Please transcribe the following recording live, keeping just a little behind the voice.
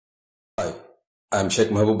Hi, I am Sheikh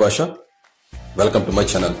Mahbub Basha. Welcome to my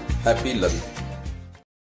channel. Happy Learning.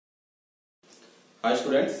 Hi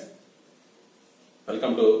students,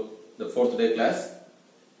 welcome to the fourth day class.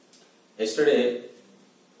 Yesterday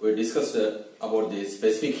we discussed about the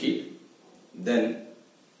specific heat. Then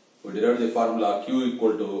we derived the formula Q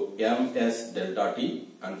equal to ms delta T,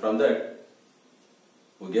 and from that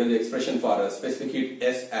we gave the expression for a specific heat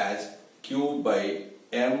S as Q by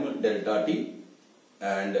m delta T,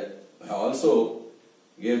 and we have also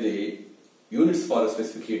gave the units for a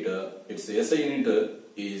specific heat. Its SI unit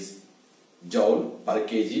is joule per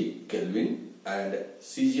kg Kelvin and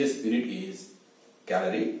CGS unit is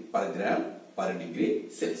calorie per gram per degree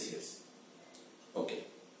Celsius. Okay.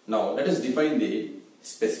 Now let us define the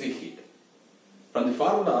specific heat. From the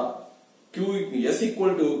formula S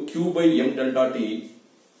equal to Q by m delta T,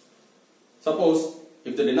 suppose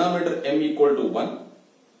if the denominator m equal to 1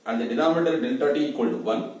 and the denominator delta T equal to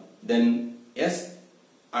 1, then S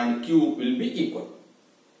and Q will be equal.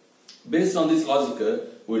 Based on this logic,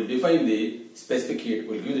 we will define the specific heat.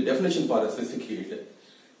 We will give the definition for a specific heat.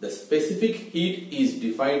 The specific heat is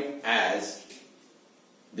defined as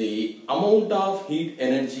the amount of heat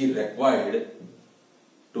energy required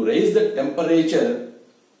to raise the temperature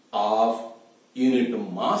of unit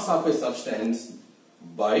mass of a substance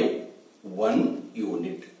by 1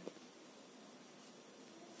 unit.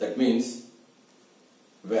 That means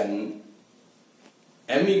when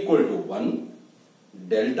m equal to 1,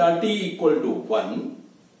 delta T equal to 1,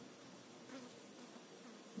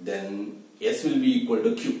 then S will be equal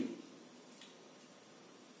to Q.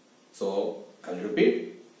 So I will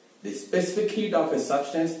repeat, the specific heat of a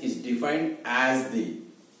substance is defined as the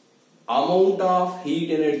amount of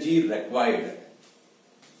heat energy required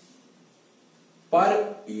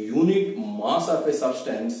per unit mass of a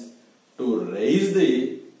substance to raise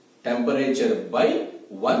the temperature by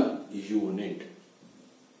 1 unit.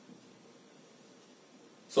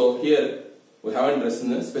 So here we haven't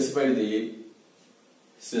specified the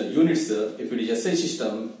units. If it is SI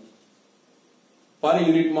system, per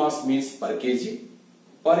unit mass means per kg,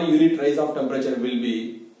 per unit rise of temperature will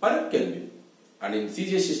be per Kelvin, and in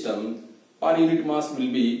CGS system per unit mass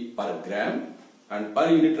will be per gram and per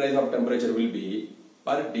unit rise of temperature will be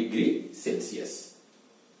per degree Celsius.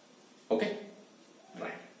 Okay,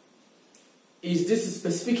 right. Is this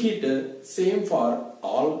specific heat same for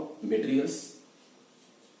all materials?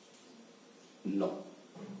 No.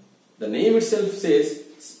 The name itself says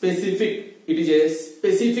specific. It is a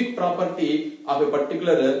specific property of a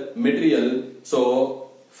particular material.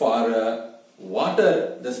 So for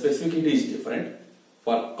water the specific heat is different.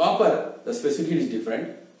 For copper the specific heat is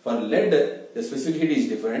different. For lead the specific heat is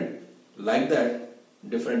different. Like that,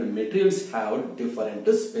 different materials have different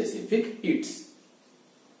specific heats.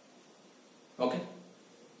 Okay,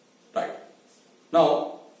 right.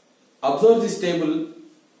 Now observe this table.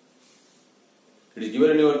 It is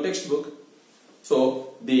given in your textbook.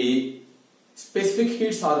 So the specific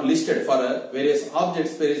heats are listed for various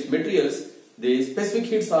objects, various materials. The specific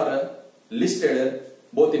heats are listed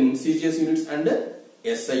both in CGS units and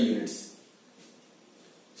SI units.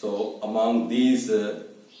 So among these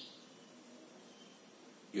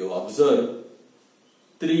you observe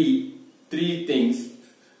three things.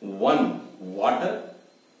 1, water.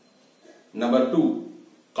 Number 2,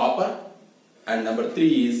 copper. And number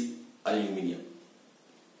 3 is aluminium.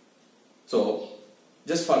 So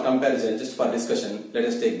just for comparison, just for discussion, let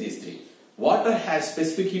us take these 3. Water has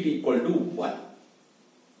specific heat equal to 1.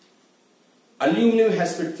 Aluminium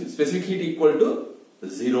has specific heat equal to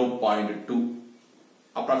 0.2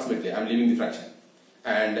 approximately. I am leaving the fraction.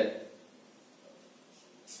 And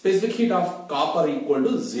specific heat of copper equal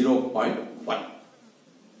to 0.1.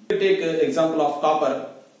 Take example of copper.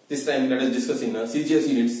 This time let us discuss in CGS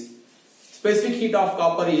units. Specific heat of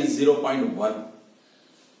copper is 0.1.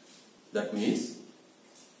 That means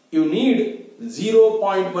you need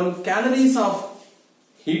 0.1 calories of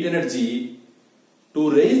heat energy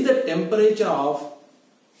to raise the temperature of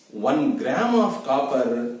 1 gram of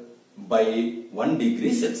copper by 1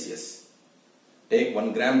 degree Celsius. Take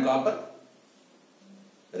 1 gram copper,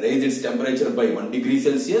 raise its temperature by 1 degree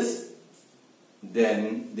Celsius,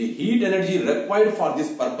 then the heat energy required for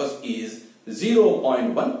this purpose is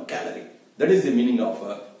 0.1 calorie. That is the meaning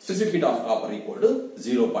of specific heat of copper equal to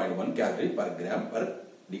 0.1 calorie per gram per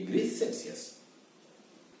degree Celsius.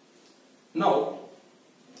 Now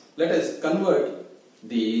let us convert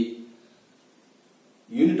the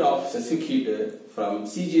unit of specific heat from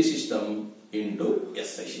CGS system into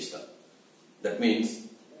SI system. That means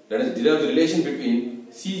let us derive the relation between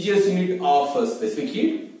CGS unit of specific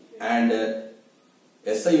heat and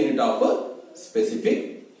SI unit of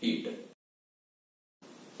specific heat.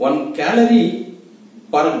 1 calorie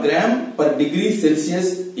per gram per degree Celsius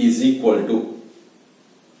is equal to.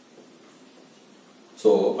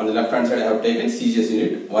 So on the left hand side I have taken CGS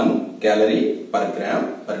unit. 1 calorie per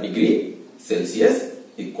gram per degree Celsius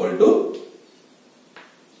equal to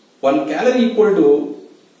 1 calorie equal to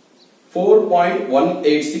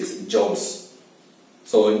 4.186 joules.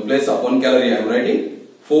 So in place of 1 calorie I am writing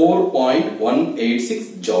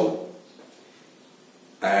 4.186 joule.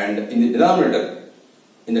 And in the denominator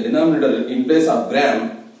in place of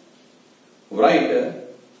gram write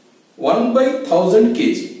 1 by 1000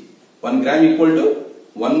 kg. 1 gram equal to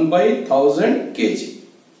 1 by 1000 kg.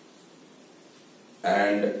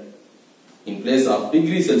 And in place of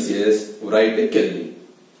degree Celsius write Kelvin.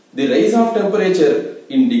 The rise of temperature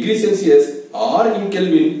in degree Celsius or in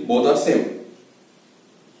Kelvin both are same.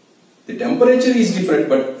 The temperature is different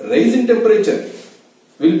but rise in temperature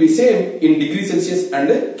will be same in degree Celsius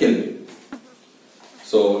and Kelvin.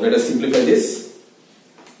 So let us simplify this.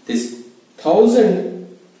 This 1000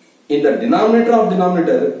 in the denominator of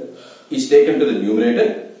denominator is taken to the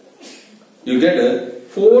numerator. You get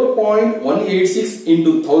 4.186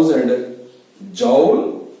 into 1000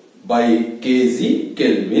 joule by kg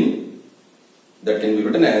Kelvin. That can be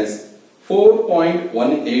written as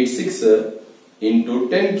 4.186 into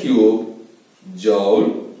 10 cube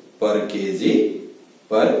joule per kg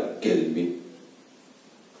per Kelvin.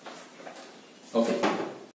 Okay.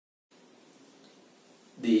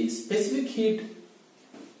 The specific heat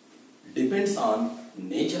depends on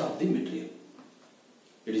nature of the material.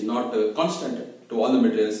 It is not constant to all the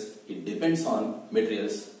materials. It depends on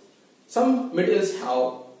materials. Some materials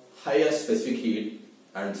have higher specific heat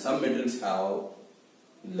and some materials have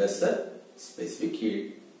lesser specific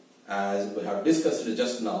heat. As we have discussed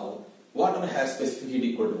just now, water has specific heat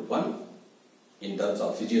equal to 1 in terms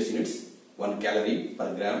of CGS units, 1 calorie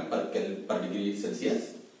per gram per degree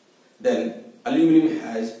Celsius. Then aluminum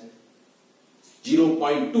has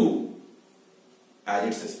 0.2 as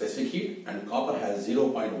its specific heat and copper has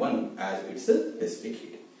 0.1 as its specific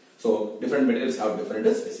heat. So different materials have different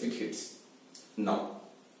specific heats. Now,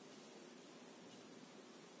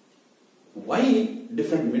 why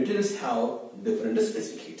different materials have different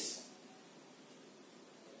specific heats?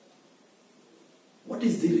 What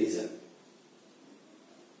is the reason?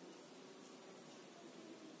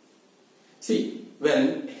 See,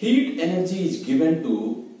 when heat energy is given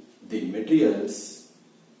to the materials,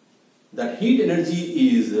 that heat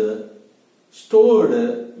energy is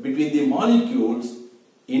stored between the molecules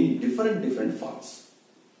in different forms.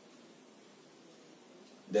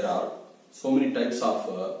 There are so many types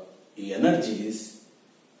of energies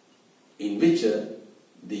in which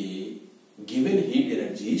the given heat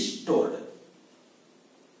energy is stored.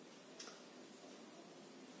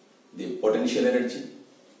 The potential energy,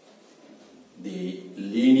 the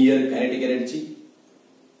linear kinetic energy,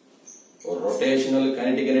 or rotational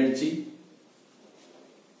kinetic energy,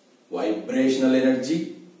 vibrational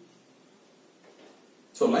energy.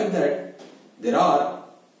 So like that, there are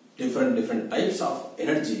different types of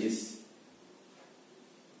energies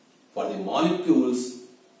for the molecules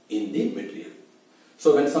in the material.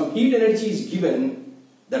 So when some heat energy is given,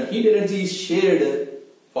 that heat energy is shared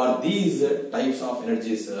for these types of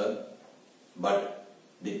energies, but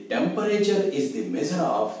the temperature is the measure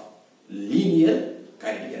of linear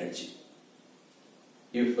kinetic energy.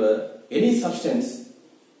 If any substance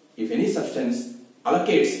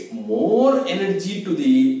allocates more energy to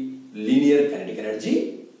the linear kinetic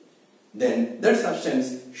energy, then that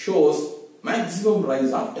substance shows maximum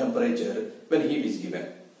rise of temperature when heat is given.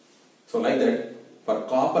 So like that, for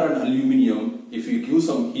copper and aluminium, if you give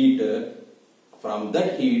some heat, from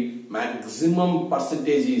that heat maximum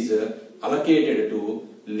percentage is allocated to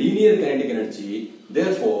linear kinetic energy.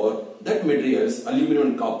 Therefore, that materials, aluminum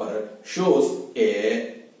and copper, shows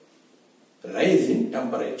a rise in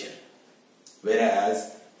temperature.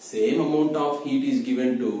 Whereas same amount of heat is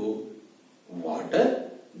given to water,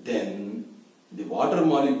 then the water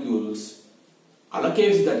molecules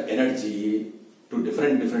allocates that energy to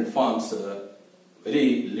different forms.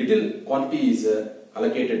 Very little quantity is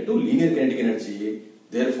allocated to linear kinetic energy.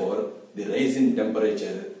 Therefore, the rise in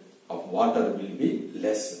temperature of water will be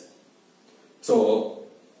less. So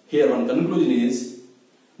here one conclusion is,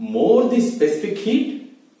 more the specific heat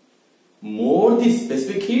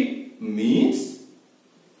means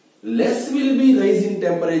less will be rise in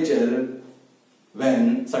temperature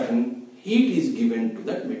when certain heat is given to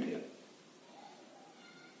that material.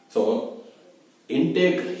 So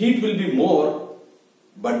intake heat will be more,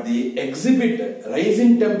 but the exhibit rise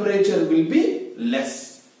in temperature will be less.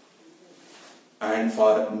 And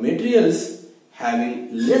for materials having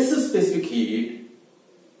less specific heat,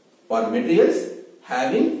 for materials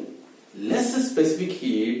having less specific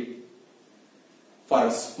heat, for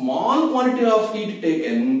a small quantity of heat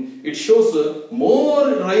taken, it shows more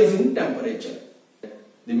rise in temperature.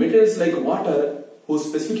 The materials like water, whose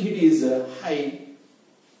specific heat is high,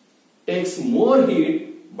 takes more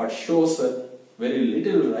heat but shows very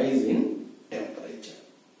little rise in temperature.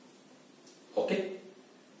 Okay?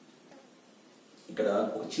 ఇక్కడ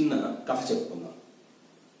ఒక చిన్న కథ చెప్పుకుందాం.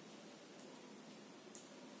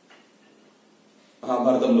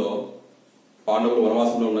 మహాభారతంలో పాండవులు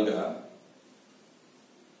వనవాసంలో ఉండగా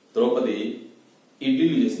ద్రౌపది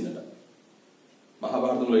ఇడ్లీలు చేసిందట.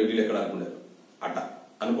 మహాభారతంలో ఇడ్లీలు ఎక్కడ అనుకున్నారు? అట్ట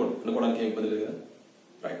అనుకోవడానికి ఏం ఇబ్బంది లేదు కదా,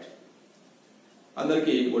 రైట్.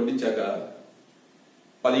 అందరికి వడ్డించాక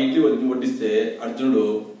 10 ఇడ్లీ వడ్డిస్తే అర్జునుడు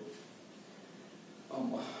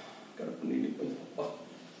అమ్మా కడుపు నిండిపోయింది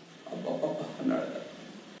అన్నాడట.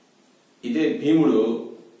 ఇదే భీముడు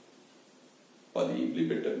 10 ఇడ్లీ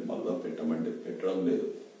పెట్టాను మళ్ళా పెట్టమంటే పెట్టడం లేదు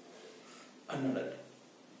అన్నాడట.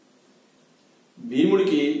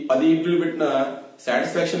 భీముడికి 10 ఇడ్లీలు పెట్టిన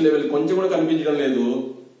సాటిస్ఫాక్షన్ లెవెల్ కొంచెం కూడా కనిపించడం లేదు.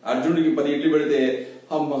 అర్జునుడికి 10 ఇడ్లీ పెడితే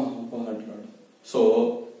అమ్మా అబ్బా అంటున్నాడు. సో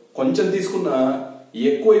కొంచెం తీసుకున్న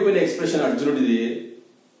ఎక్కువ అయిపోయిన ఎక్స్ప్రెషన్ అర్జునుడిది,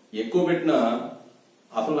 ఎక్కువ పెట్టినా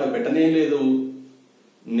అసలు నాకు పెట్టనే లేదు,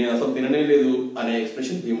 నేను అసలు తిననే లేదు అనే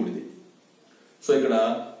ఎక్స్ప్రెషన్ భీముడిది. సో ఇక్కడ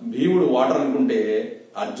భీముడు వాటర్ అనుకుంటే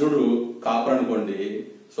అర్జునుడు కాపర్ అనుకోండి.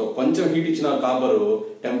 సో కొంచెం హీట్ ఇచ్చిన కాపరు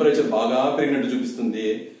టెంపరేచర్ బాగా పెరిగినట్టు చూపిస్తుంది.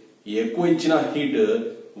 ఎక్కువ ఇచ్చిన హీట్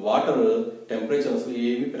వాటర్ టెంపరేచర్ అసలు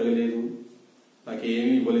ఏమీ పెరగలేదు,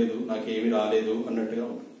 నాకేమీ ఇవ్వలేదు, నాకేమీ రాలేదు అన్నట్టుగా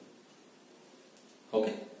ఉంటుంది.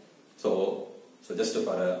 Okay, so just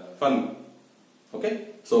for fun. Okay,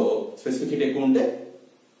 so specific heat ఎక్కువ ఉంటే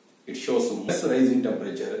it shows less rise in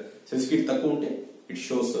temperature, specific heat తక్కువ ఉంటే it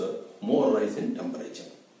shows more rise in temperature.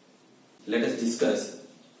 Let us discuss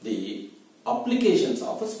the applications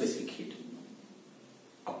of a specific heat.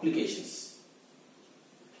 Applications.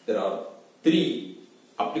 There are 3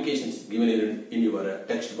 applications given in your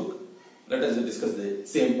textbook. Let us discuss the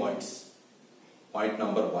same points. Point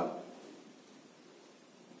number 1.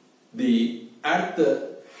 The earth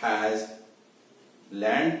has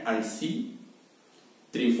land and sea.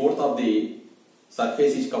 3/4 of the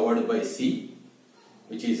surface is covered by sea,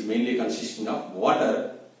 which is mainly consisting of water.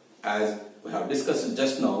 As we have discussed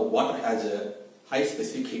just now, water has a high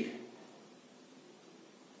specific heat.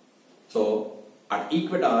 So at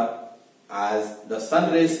equator, as the sun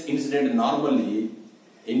rays incident normally,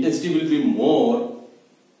 intensity will be more,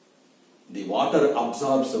 the water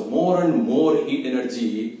absorbs more and more heat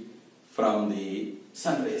energy from the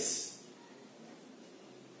sun rays,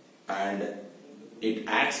 and it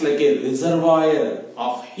acts like a reservoir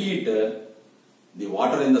of heat. The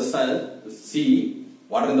water in the sea,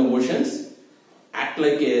 water in the oceans act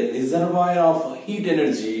like a reservoir of heat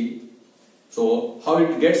energy. So how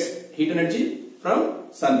it gets heat energy? From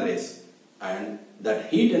sun rays, and that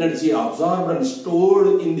heat energy absorbed and stored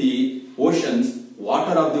in the oceans,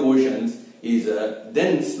 water of the oceans, is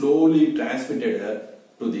then slowly transmitted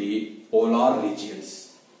to the polar regions,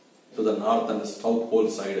 to the north and south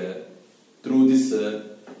pole side. Through this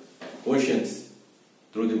oceans,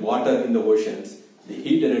 through the water in the oceans, the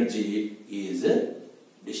heat energy is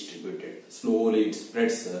distributed. Slowly it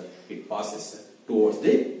spreads, it passes towards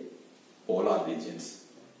the polar regions.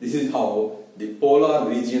 This is how the polar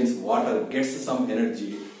regions water gets some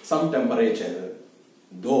energy, some temperature,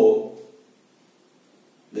 though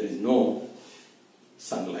there is no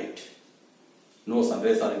sunlight. No sun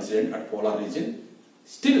rays are incident at polar region.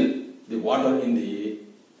 Still the water in the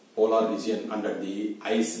polar region under the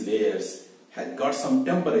ice layers has got some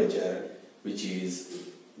temperature which is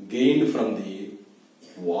gained from the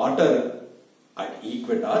water at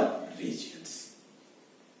equator regions.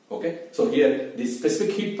 Okay, so here the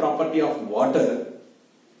specific heat property of water,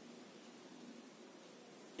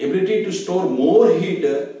 ability to store more heat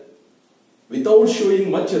without showing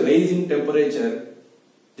much rise in temperature.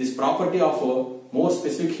 This property of more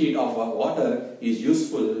specific heat of water is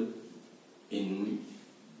useful in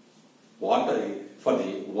water, for the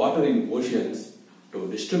water in oceans to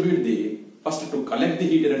distribute the, first to collect the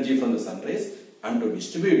heat energy from the sun rays and to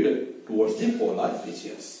distribute towards the polar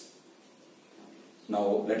regions. Now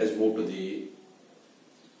let us move to the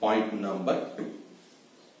point number 2.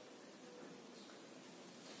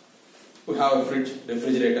 We have a fridge,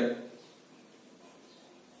 refrigerator.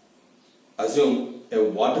 Assume a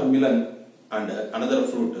watermelon and another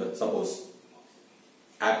fruit, suppose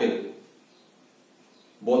apple.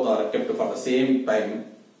 Both are kept for the same time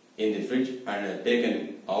in the fridge and taken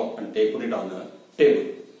out and put it on a table.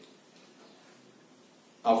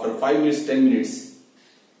 after 5 minutes, 10 minutes,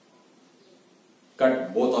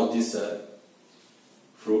 cut both of these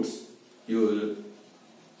fruits, you will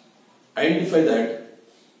identify that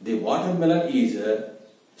the watermelon is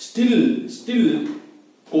still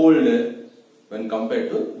cold when compared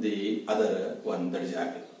to the other one, that is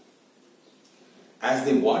apple. As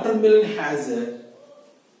the watermelon has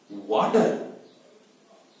water,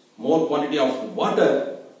 more quantity of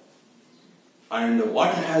water, and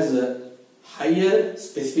water has a higher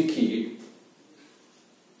specific heat,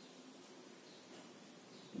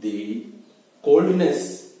 the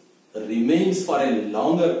coldness remains for a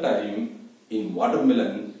longer time in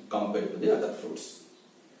watermelon compared to the other fruits.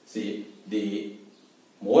 See, the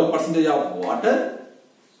more percentage of water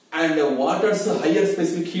and water's higher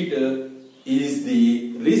specific heat is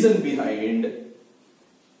the reason behind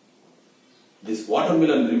this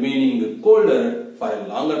watermelon remaining colder for a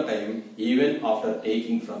longer time even after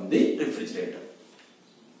taking from the refrigerator.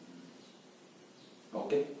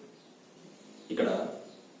 Okay? ఇక్కడ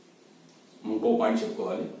ఇంకో point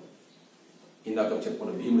చెప్పుకోవాలి. ఇందాక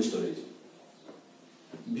చెప్పుకున్న భీముడి storage.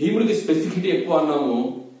 భీముడికి specificity ఎక్కువ అన్నాము.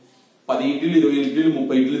 10 ఇడ్లీలు 20 ఇడ్లీలు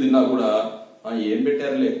 30 ఇడ్లీలు తిన్నా కూడా ఏం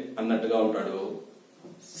పెట్టారులే అన్నట్టుగా ఉంటాడు.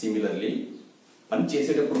 సిమిలర్లీ పని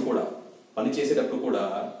చేసేటప్పుడు కూడా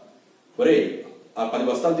ఒరే ఆ 10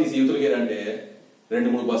 బస్తాలు తీసి యూతులకేరంటే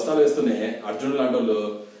 2-3 బస్తాలు వేస్తూనే అర్జునుడు లాంటి వాళ్ళు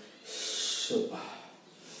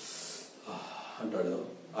అంటాడు.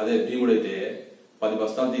 అదే భీముడైతే 10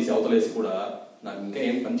 బస్తాలు తీసి అవతలేసి కూడా నాకు ఇంకా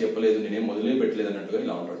ఏం పని చెప్పలేదు, నేనేం మొదలే పెట్టలేదు అన్నట్టుగా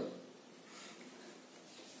ఇలా ఉంటాడు.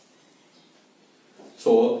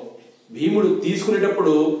 సో భీముడు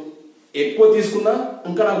తీసుకునేటప్పుడు ఎక్కువ తీసుకున్నా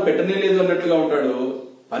ఇంకా నాకు పెట్టనే లేదు అన్నట్టుగా ఉంటాడు.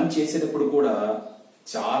 పని చేసేటప్పుడు కూడా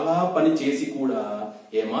చాలా పని చేసి కూడా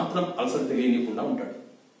ఏమాత్రం అలసట తెలియనికుండా ఉంటాడు.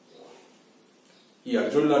 ఈ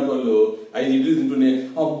అర్జునుడు లాంటి వాళ్ళు 5 ఇడ్లీలు తింటూనే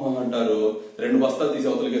అమ్మా అంటారు, 2 బస్తాలు తీసి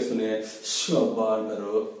అవతలకేస్తూనే అబ్బా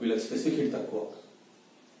అంటారు. వీళ్ళకి స్పెసిఫిక్ హీట్ తక్కువ,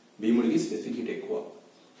 భీముడికి స్పెసిఫిక్ హీట్ ఎక్కువ.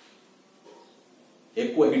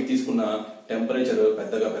 ఎక్కువ హీట్ తీసుకున్న టెంపరేచర్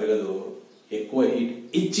పెద్దగా పెరగదు, ఎక్కువ హీట్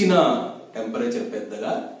ఇచ్చిన టెంపరేచర్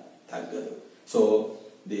పెద్దగా తగ్గదు. సో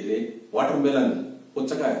ది వాటర్ మెలన్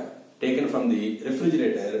పుచ్చకాయ taken from the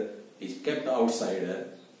refrigerator is kept outside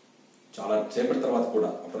చాలా సేపటి తర్వాత కూడా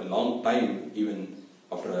after a long time, even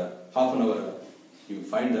after half an hour, you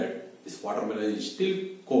find that this watermelon is still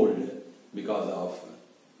cold because of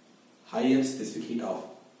higher specific heat of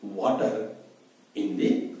water in the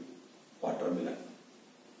watermelon.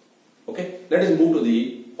 Okay, let us move to the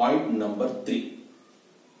point number 3.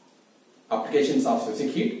 Applications of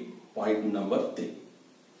specific heat. Point number 3.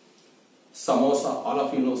 Samosa. All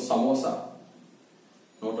of you know samosa.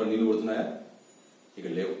 నోట్లో నీళ్ళు పడుతున్నాయా? ఇక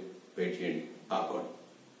లేవు, wait చేయండి, ఆపండి.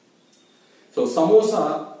 So samosa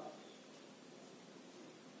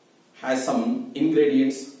has some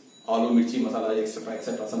ingredients, aloo, mirchi, masala,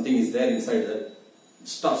 etc. Something is there inside the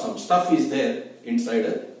stuff. Some stuff is there inside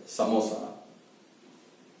a samosa.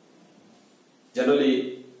 Generally,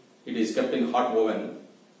 it is kept in hot oven.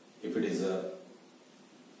 If it is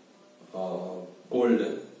cold,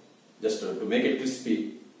 just to make it crispy,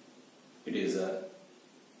 it is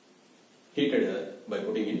heated by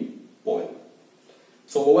putting in oven.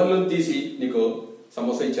 So oven lo teesi neeku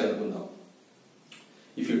samosa ichcharukundaam.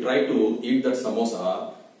 If you try to eat that samosa,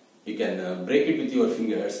 you can break it with your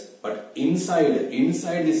fingers, but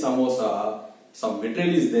inside the samosa some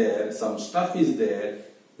material is there, some stuff is there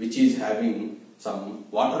which is having some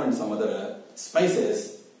water and some other spices,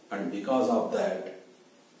 and because of that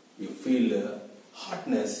you feel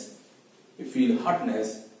hotness.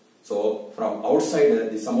 So from outside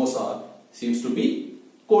the samosa seems to be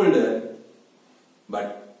colder, but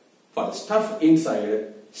for the stuff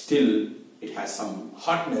inside still it has some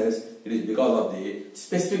hotness. It is because of the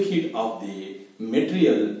specific heat of the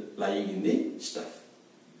material lying in the stuff.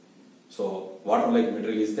 So water like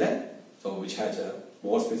material is there, so which has a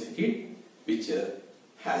more specific heat, which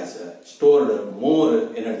has stored more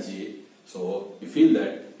energy. So you feel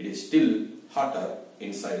that it is still hotter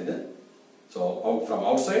inside the. So from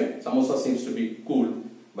outside samosa seems to be cool,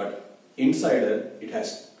 but inside it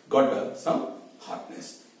has got some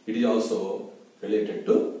hotness. It is also related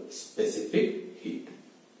to specific heat.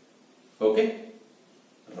 Okay.